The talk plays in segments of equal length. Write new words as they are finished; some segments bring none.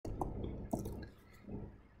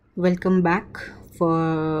Welcome back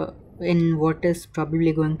for in what is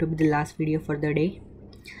probably going to be the last video for the day.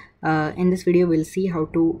 In this video we'll see how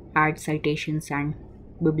to add citations and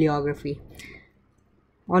bibliography.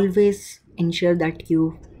 Always ensure that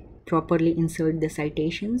you properly insert the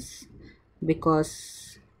citations,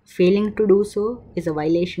 because failing to do so is a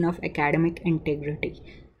violation of academic integrity,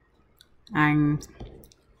 and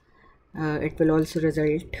it will also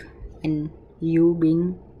result in you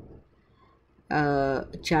being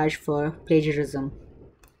charge for plagiarism.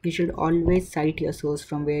 You should always cite your source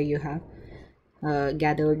from where you have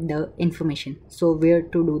gathered the information. So where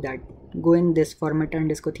to do that? Go in this format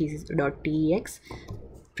underscore thesis.tex,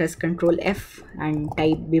 press Ctrl F and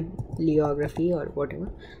type bibliography or whatever.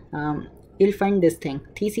 You'll find this thing,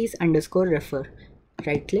 thesis underscore refer.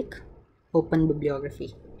 Right click, open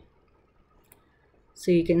bibliography.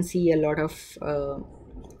 So you can see a lot of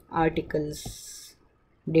articles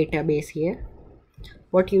database here.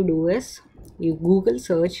 What you do is you Google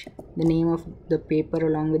search the name of the paper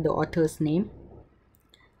along with the author's name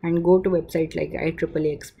and go to website like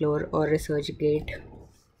IEEE Explore or ResearchGate,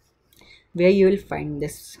 where you will find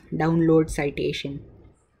this download citation.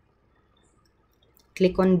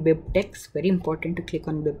 Click on BibTeX, very important to click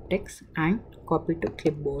on BibTeX, and copy to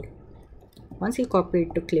clipboard. Once you copy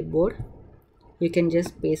it to clipboard, you can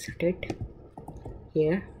just paste it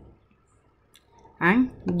here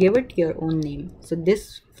and give it your own name. So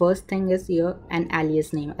this first thing is an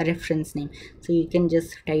alias name, a reference name. So you can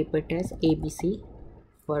just type it as ABC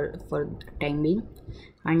for the time being,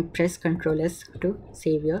 and press Ctrl S to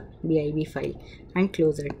save your BIB file and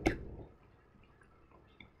close it.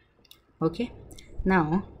 Okay,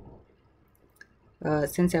 now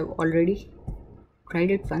since I've already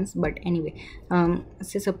tried it once, but anyway,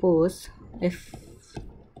 so suppose if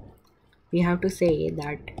we have to say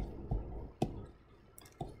that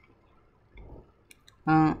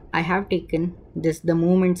I have taken the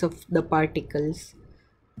movements of the particles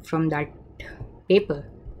from that paper.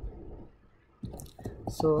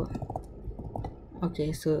 So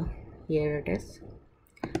okay, so here it is.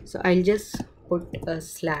 So I'll just put a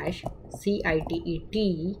slash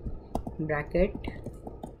CITET bracket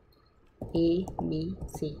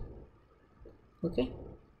ABC, okay,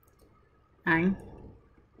 and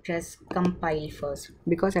press compile first,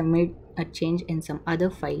 because I made a change in some other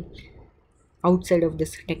file outside of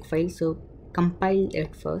this text file. So compile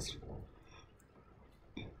it first.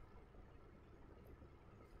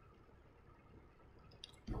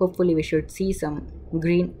 Hopefully we should see some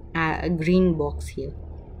green box here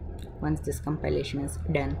once this compilation is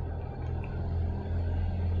done.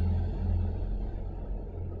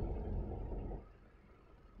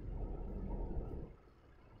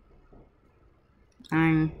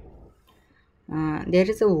 And there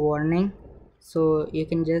is a warning, so you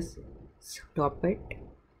can just stop it.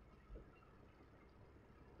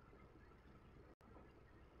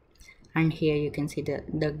 And here you can see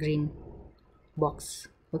the green box.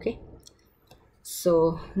 Okay,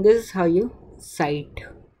 so this is how you cite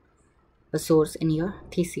a source in your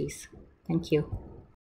thesis. Thank you.